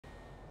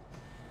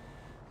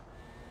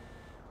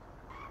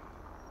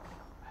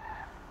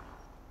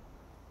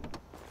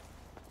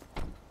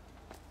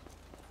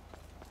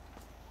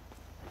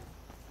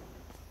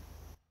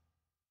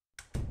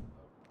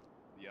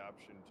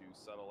option to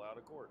settle out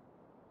of court.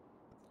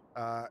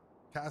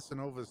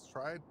 Casanova's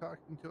tried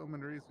talking to him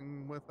and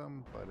reasoning with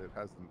him, but it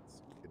hasn't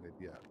succeeded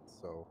yet.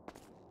 So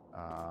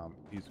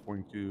he's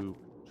going to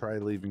try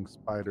leaving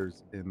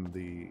spiders in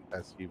the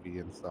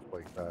SUV and stuff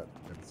like that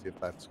and see if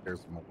that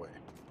scares him away.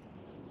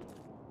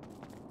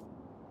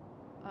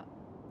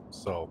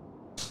 So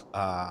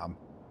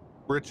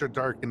Richard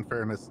Dark, in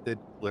fairness, did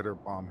glitter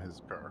bomb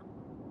his car.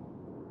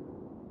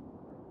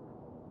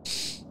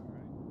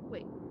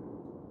 Wait,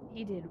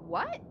 he did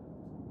what?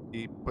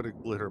 He put a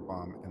glitter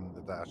bomb in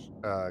the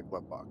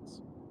glove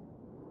box,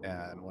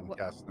 and when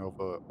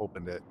Casanova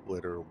opened it,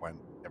 glitter went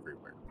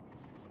everywhere.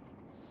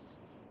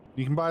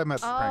 You can buy them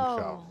at the prank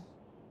shop.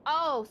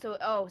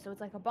 So it's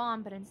like a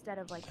bomb, but instead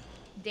of like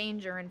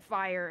danger and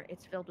fire,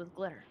 it's filled with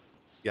glitter.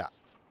 Yeah,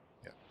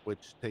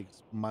 which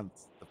takes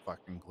months to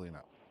fucking clean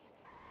up.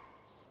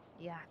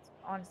 Yeah, it's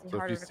honestly So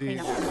harder if to you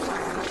clean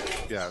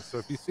up. Yeah, so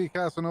if you see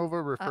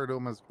Casanova, refer to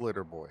him as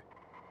Glitter Boy.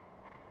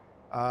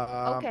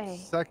 Okay.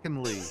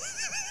 Secondly,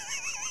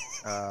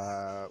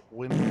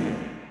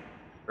 Winchester.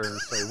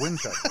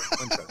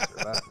 Winchester,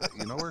 that's it.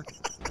 You know her?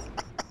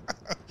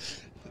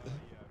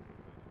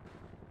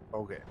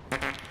 Okay.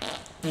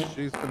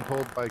 She's been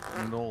told by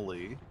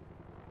Cannoli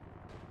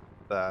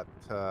that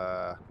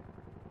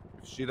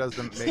if she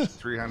doesn't make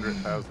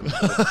 $300,000 by the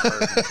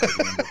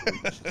end of the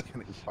week, she's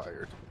getting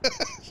fired.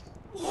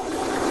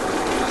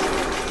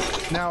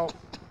 Now,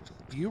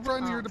 you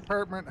run your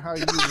department how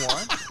you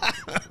want.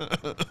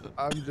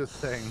 I'm just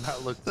saying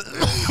that looks very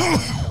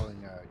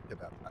telling a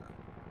cadet that.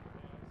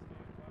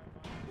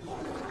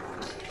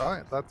 All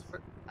right, that's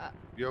fair.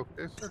 You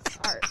okay, sir?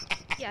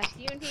 Yes,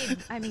 you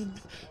need. I mean,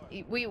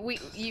 you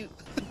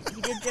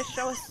did just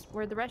show us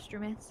where the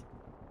restroom is.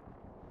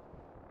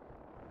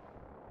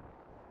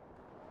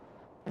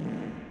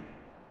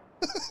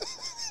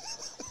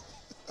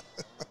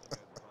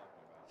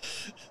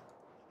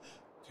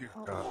 Dear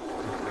God.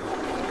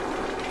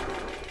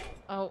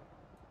 Oh.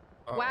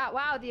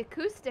 Wow, the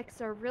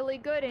acoustics are really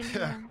good in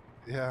here.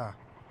 Yeah.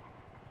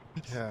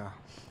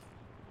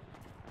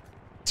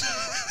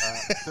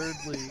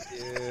 Thirdly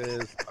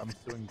is I'm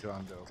suing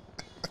John Doe.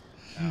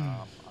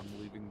 I'm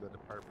leaving the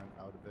department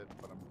out of it,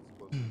 but I'm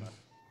disclosing that.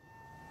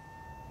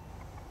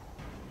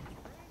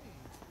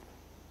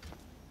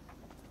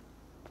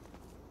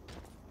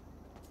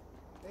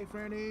 Hey,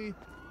 Franny.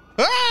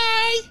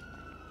 Hi!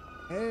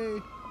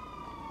 Hey.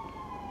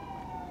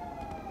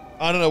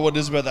 I don't know what it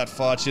is about that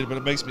fart shit, but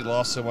it makes me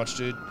laugh so much,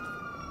 dude.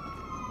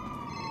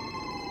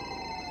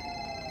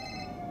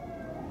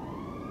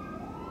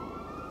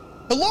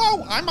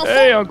 Hello, I'm a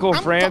Hey, Uncle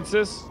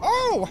Francis.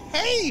 Oh,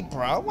 hey,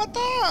 bro, what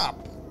up?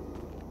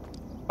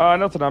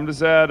 Nothing. I'm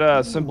just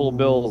at Simple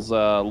Bill's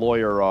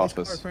lawyer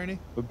office.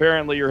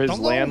 Apparently, you're his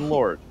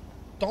landlord.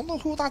 Don't know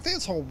who that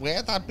is or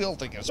where that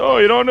building is. Oh,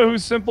 you don't know who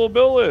Simple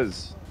Bill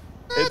is?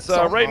 It's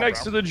right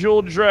next to the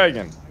Jeweled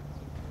Dragon.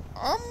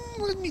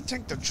 Let me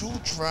think. The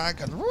Jeweled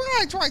Dragon.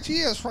 Right,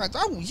 yes, right.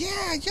 Oh,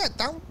 yeah,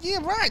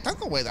 right. I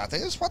know where that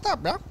is. What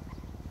up, bro?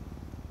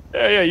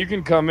 Yeah, you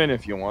can come in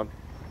if you want.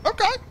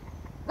 Okay.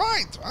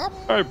 Right. All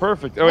right,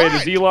 perfect. Oh, wait,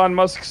 is Elon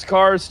Musk's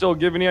car still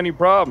giving you any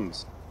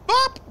problems?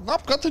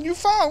 Nope, got the new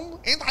phone,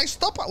 and I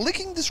stop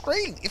licking the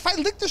screen. If I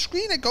lick the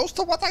screen, it goes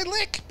to what I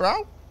lick,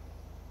 bro.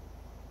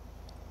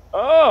 Oh,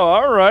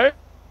 all right.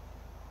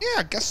 Yeah,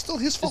 I guess still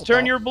his fault. Just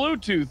turn your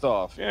Bluetooth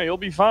off. Yeah, you'll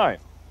be fine.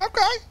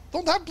 Okay,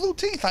 don't have blue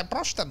teeth. I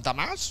brushed them,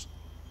 dumbass.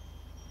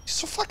 He's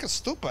so fucking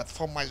stupid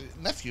for my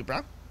nephew,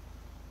 bro.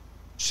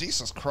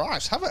 Jesus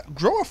Christ,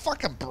 grow a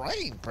fucking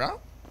brain, bro.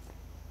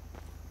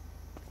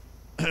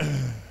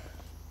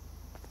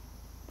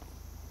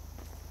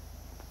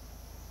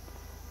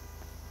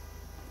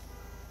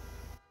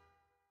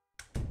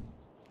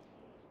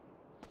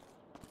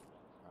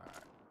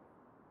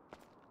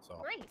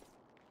 Great.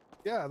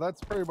 Yeah,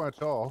 that's pretty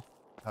much all.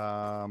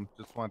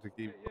 Just want to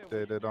keep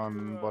updated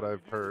on what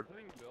I've heard. I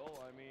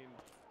mean,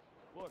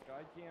 look,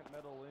 I can't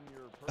meddle in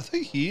your Are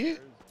they here?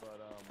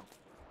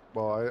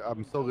 Well,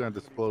 I'm still going to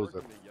disclose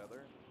it.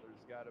 Together.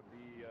 There's got to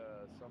be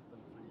something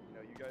for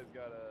you guys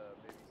got to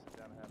maybe sit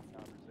down and have a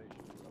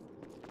conversation.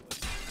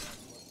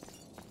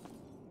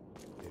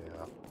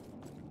 Yeah.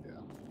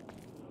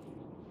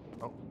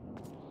 Oh.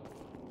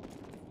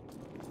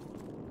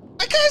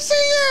 I can't see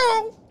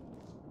you!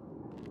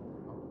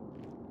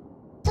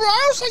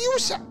 Bros, are you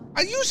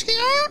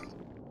here?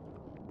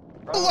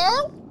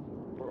 Hello?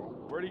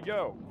 Where'd he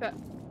go?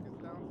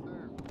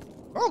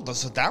 Oh,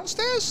 there's a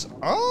downstairs?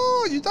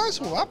 Oh, you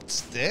guys were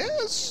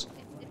upstairs?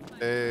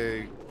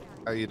 Hey,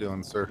 how you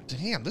doing, sir?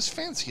 Damn, this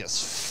fancy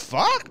as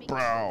fuck,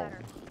 bro.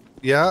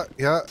 Yeah.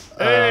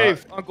 Hey,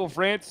 Uncle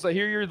Francis, I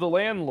hear you're the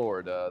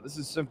landlord. This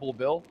is Simple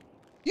Bill.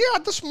 Yeah,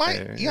 this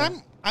might. Yeah,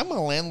 I'm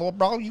a landlord,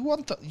 bro. You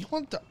want to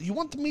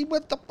meet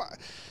with the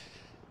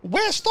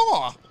where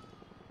store?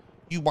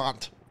 You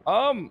want?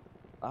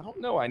 I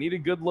don't know. I need a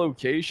good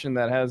location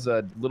that has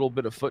a little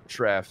bit of foot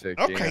traffic.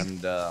 Okay.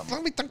 And,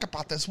 let me think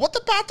about this. What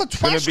about the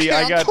trash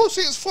can? Pussy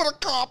is full of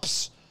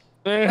cops.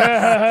 Yeah.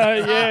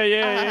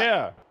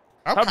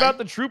 Okay. How about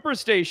the trooper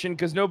station?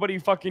 Because nobody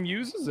fucking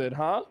uses it,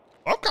 huh?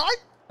 Okay.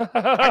 I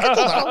can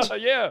do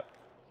that. Yeah.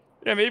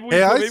 Yeah, maybe we,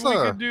 Hey, maybe we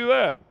could do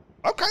that.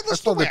 Okay, I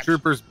let's saw do the it.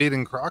 troopers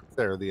beating Croc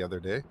there the other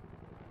day.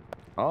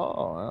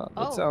 Oh, that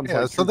Oh. sounds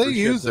Yeah, like so they trooper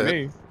shit use to it.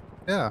 me.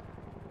 Yeah.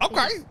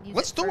 Okay, Use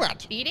let's do for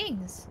it.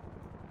 Beatings.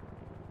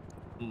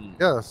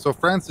 Yeah, so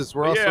Francis,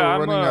 we're also Yeah, I'm,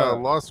 running a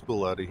law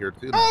school out of here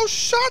too now. Oh,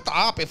 shut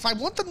up. If I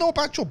want to know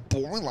about your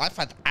boring life,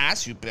 I'd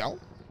ask you, Bill.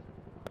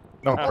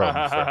 No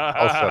problem, sir.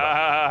 I'll shut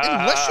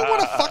up. Unless you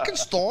want a fucking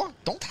store,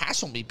 don't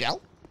hassle me,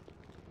 Bill.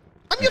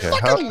 I'm your Okay,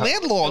 fucking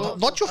landlord,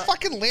 not your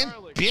fucking land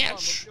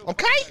bitch,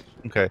 okay?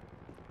 Okay.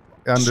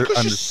 Just because you're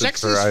Understood,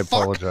 sexy sir. I as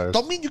fuck, apologize.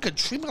 don't mean you can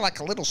treat me like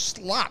a little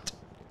slut.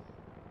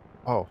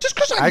 Oh, Just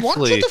because I want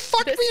you actually, to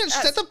fuck me This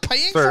instead of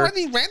paying sir. for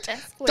any rent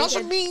Escalated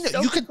doesn't mean that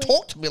so you can quickly.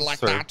 talk to me like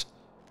Sir. that.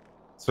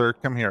 sir,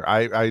 come here.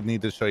 I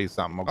need to show you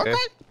something, okay? Okay,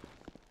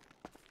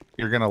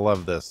 You're gonna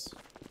love this.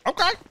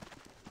 okay.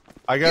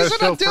 I gotta Is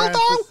it a show dildo?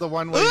 Francis the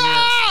one way here.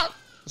 Ah!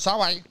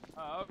 Sorry.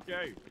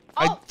 Okay.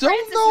 I Oh, don't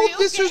Francis, know are if you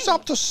this is okay?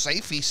 up to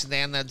safety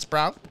standards,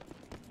 bro.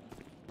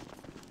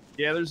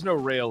 Yeah, there's no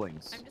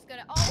railings. I'm just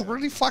gonna. Oh,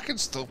 Pretty fucking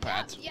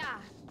stupid. yeah.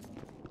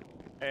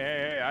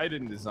 Hey, I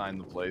didn't design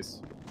the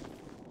place.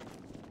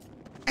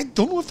 I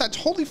don't know if that's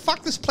holy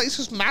fuck. This place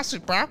is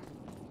massive, bro.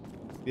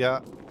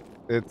 Yeah,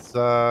 it's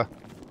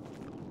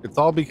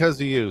all because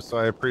of you, so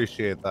I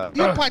appreciate that.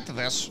 You applied to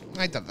this.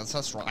 I did this.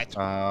 That's right.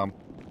 Um,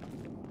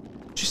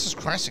 Jesus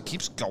Christ, it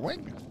keeps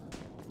going.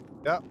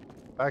 yeah,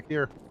 back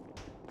here.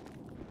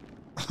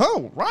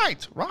 Oh,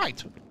 right,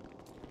 right.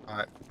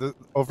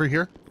 Over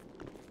here.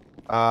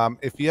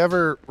 If you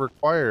ever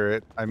require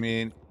it, I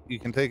mean, you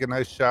can take a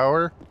nice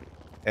shower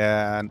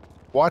and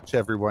watch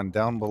everyone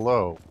down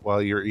below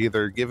while you're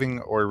either giving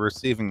or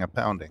receiving a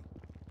pounding.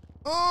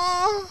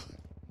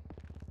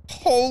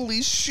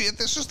 Holy shit,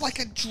 this is like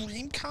a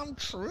dream come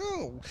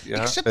true.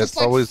 Yeah, Except it's it's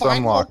like always 5 more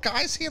unlocked.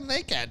 guys here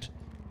naked.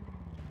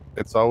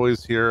 It's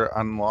always here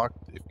unlocked.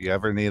 If you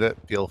ever need it,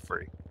 feel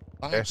free.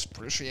 Thanks,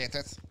 appreciate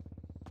it.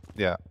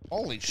 Yeah.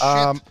 Holy shit.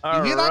 Um,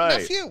 You hear that, alright.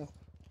 nephew?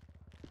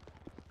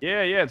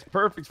 Yeah, it's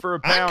perfect for a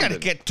I'm pounding. gonna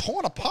get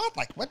torn apart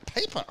like wet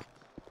paper.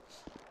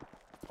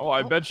 Oh,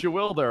 I bet you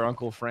will there,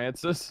 Uncle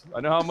Francis.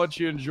 I know how much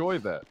you enjoy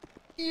that.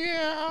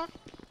 Yeah.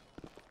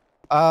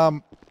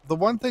 The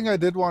one thing I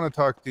did want to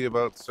talk to you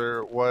about,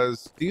 sir,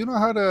 was do you know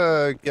how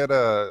to get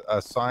a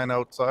sign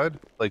outside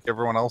like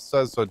everyone else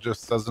says, so it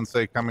just doesn't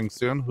say coming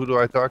soon? Who do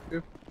I talk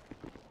to?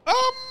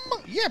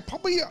 Yeah,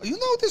 probably, you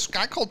know this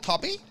guy called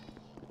Tubby?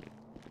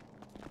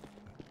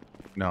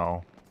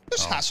 No.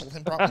 Just Oh. hassle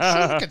him, bro. I'm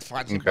sure you can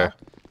find him, bro. Okay.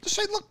 Just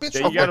say, look, bitch,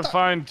 Yeah, I you gotta want the-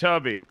 find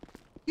Tubby.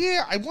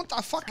 Yeah, I want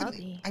the fucking,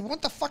 Tubby. I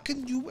want the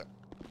fucking new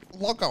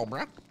logo,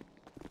 bro.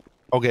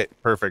 Okay,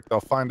 perfect. I'll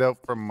find out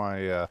from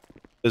my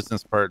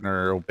business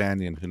partner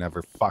O'Banion, who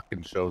never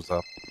fucking shows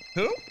up.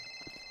 Who?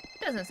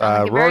 Doesn't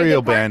sound like a very Rory good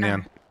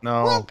O'Banion. partner.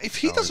 No. Well, if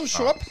he no, doesn't it's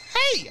show not. up,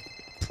 hey,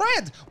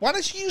 Pred, why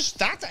don't you use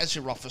that as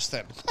your office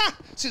then? Ha!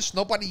 Since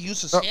nobody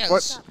uses No, his.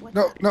 what?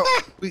 No, no.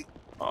 We,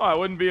 Oh, it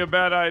wouldn't be a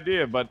bad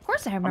idea, but Of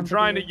course I remember. I'm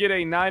trying to you. get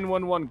a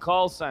 911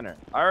 call center.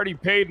 I already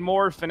paid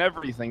Morph and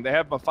everything. They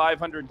have my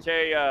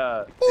 500K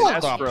in Hold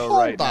up, escrow hold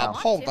right up, now.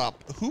 hold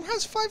up. Who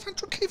has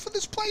 500K for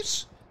this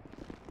place?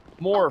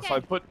 Morph, Okay. I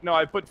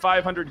put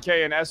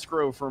 500K in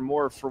escrow for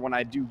Morph for when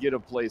I do get a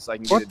place I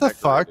can get What it the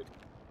fuck? decorated.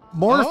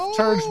 Morph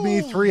charged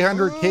me Oh,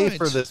 300K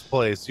for right. this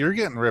place. You're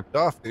getting ripped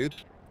off, dude.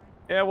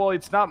 Yeah, well,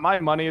 it's not my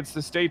money, it's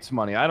the state's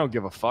money. I don't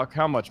give a fuck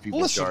how much people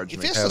Listen, charge if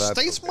me. it's Yeah, the that's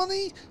state's okay.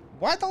 money,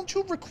 why don't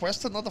you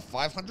request another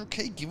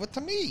 500K? Give it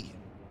to me.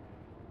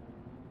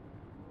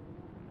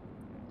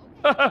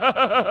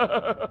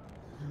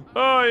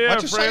 Oh yeah,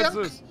 What'd you say, Unc?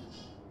 Francis.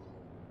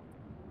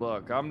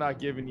 Look, I'm not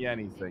giving you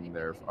anything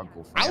there,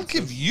 Uncle Francis. I'll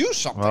give you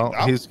something. Well,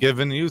 though. he's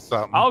giving you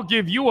something. I'll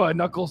give you a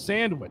knuckle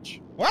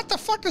sandwich. What the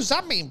fuck does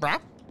that mean, bro?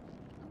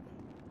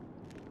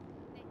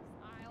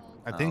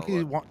 I think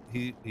Oh,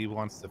 he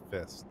wants to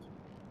fist.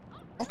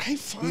 Okay,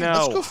 fine. No.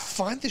 Let's go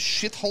find this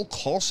shithole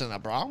call center,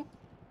 bro.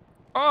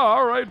 Oh,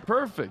 all right,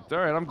 perfect. All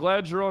right, I'm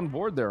glad you're on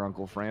board there,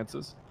 Uncle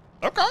Francis.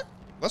 Okay.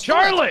 Let's do it.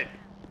 Charlotte!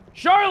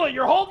 Charlotte,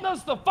 you're holding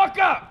us the fuck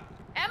up!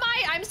 Am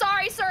I? I'm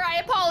sorry, sir. I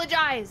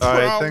apologize. All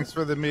right, Well- thanks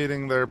for the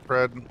meeting there,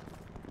 Pred.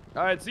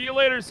 All right, see you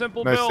later,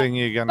 Simple Nice Bill. seeing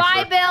you again.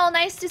 Bye, sir. Bill.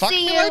 Nice to Fuck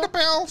see me you. later,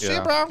 Bill. See you,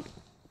 Yeah. bro.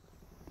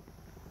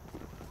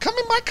 Come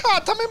in my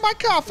car. Come in my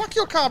car. Fuck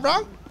your car,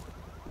 bro.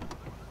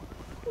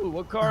 Ooh,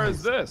 what car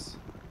is this?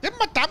 Give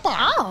my dumper.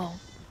 Oh,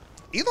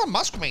 Elon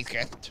Musk made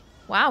it.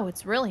 wow.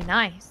 It's really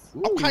nice.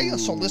 Okay,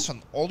 so Ooh.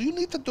 listen. All you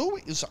need to do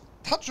is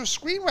touch the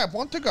screen where I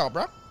want to go,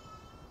 bro.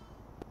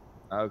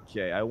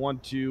 Okay, I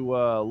want to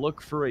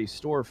look for a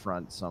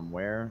storefront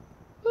somewhere.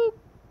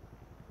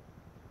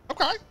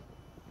 Okay.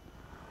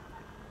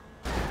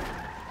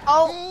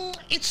 Oh,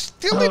 It's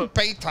still in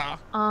beta.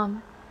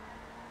 Oh.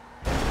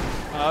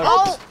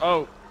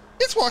 Oh,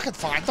 It's working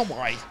fine. Don't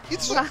worry.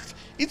 It's Okay.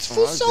 it's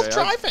full Okay,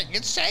 self-driving.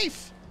 It's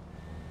safe.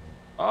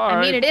 all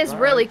I mean, right, it is all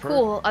really right,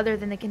 cool, other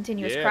than the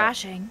continuous Yeah.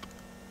 crashing.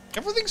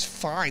 Everything's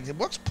fine. It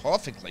works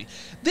perfectly.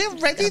 They're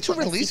ready Gotta to put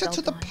my release it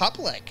to seatbelt the on.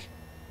 public.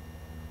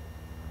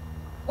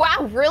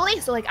 Wow, really?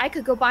 So like I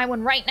could go buy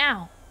one right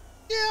now.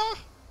 Yeah.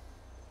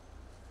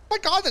 My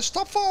God, they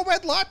stopped for a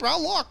red light, bro.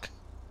 Look.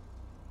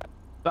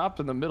 Stopped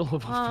in the middle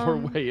of a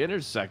four-way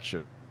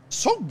intersection.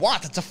 So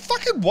what? It's a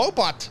fucking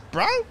robot,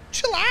 bro.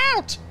 Chill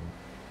out.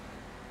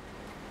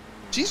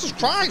 Jesus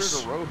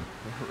Christ.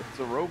 It's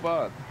a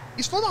robot.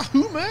 He's not a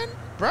human,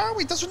 bro.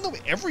 He doesn't know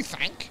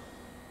everything.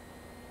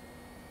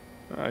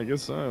 I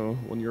guess so.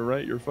 When you're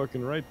right, you're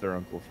fucking right there,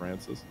 Uncle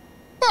Francis.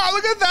 Oh,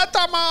 look at that,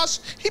 dumbass.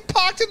 He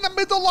parked in the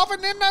middle of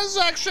an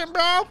intersection,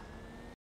 bro.